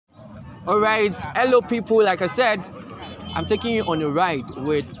All right, hello people. Like I said, I'm taking you on a ride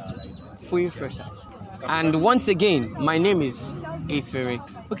with FUOYE freshers, and once again, my name is EFIRIN.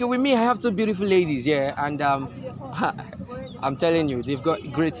 Okay, with me I have two beautiful ladies here, and I'm telling you, they've got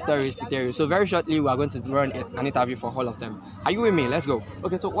great stories to tell you. So very shortly, we are going to run an interview for all of them. Are you with me? Let's go.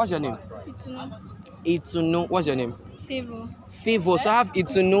 Okay, so what's your name? Ituno. What's your name? Favor. Favor. So I have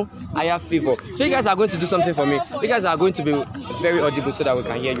Ituno, I have Favor. So you guys are going to do something for me. You guys are going to be very audible so that we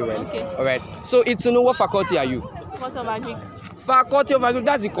can hear you well. Okay. All right. So Ituno, what faculty are you? Faculty of Agric. Faculty of Agric.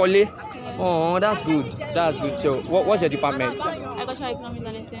 That's Ikole. Yeah. Oh, that's good. That's good. So what's your department? Agricultural Economics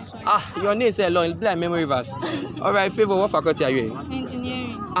and Extension. Your name is long. It's like memory verse. All right, Favor. What faculty are you in?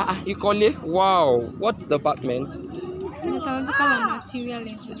 Engineering. Ikole. Wow. What department? Metallurgical and Material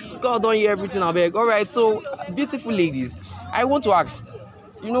Engineering. God, don't hear everything I beg. All right, so beautiful ladies, I want to ask,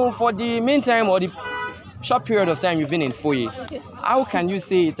 for the meantime or the short period of time you've been in FUOYE, how can you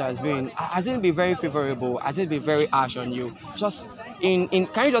say it has been? Has it been very favorable? Has it been very harsh on you? Just can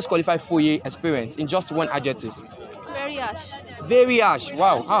you just qualify FUOYE experience in just one adjective? Very harsh. Very harsh.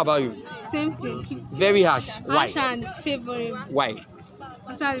 Wow. How about you? Same thing. Very harsh. Why? Harsh and favorable. Why?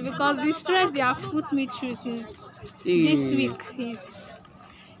 Actually, because the stress they have put me through since this week is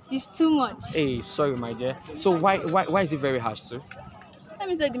too much. Hey, sorry, my dear. So why is it very harsh too? Let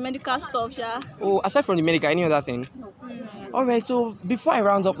me say the medical stuff, yeah. Oh, aside from the medical, any other thing? All right, so before I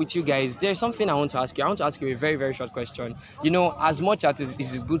round up with you guys, there's something I want to ask you. I want to ask you a very, very short question. As much as it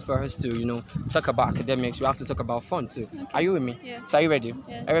is good for us to, talk about academics, we have to talk about fun too. Okay. Are you with me? Yeah. So are you ready?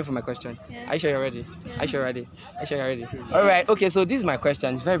 Yeah. Are you ready for my question? Yeah. Are you sure you're ready? Yeah. Are you sure you're ready? Are you sure you're ready? All right, okay, so this is my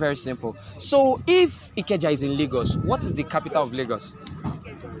question. It's very, very simple. So if Ikeja is in Lagos, what is the capital of Lagos?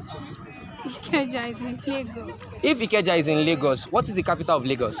 Ikeja is in Lagos. If Ikeja is in Lagos, what is the capital of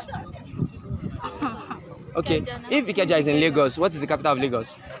Lagos? Okay, if Ikeja is in Lagos, what is the capital of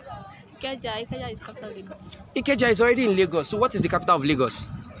Lagos? Ikeja is capital of Lagos. Ikeja is already in Lagos, so what is the capital of Lagos?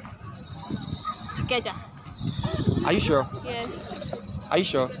 Ikeja. Are you sure? Yes. Are you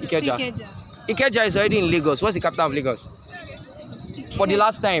sure? Ikeja. Ikeja Is already in Lagos. What's the capital of Lagos? For the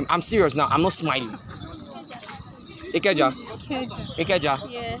last time, I'm serious now. I'm not smiling. Ikeja.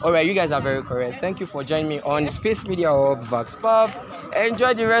 Yeah. All right, you guys are very correct. Thank you for joining me on Space Media Hub Vox Pub.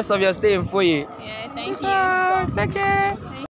 Enjoy the rest of your stay in FUOYE. Yeah, thank you. Take care.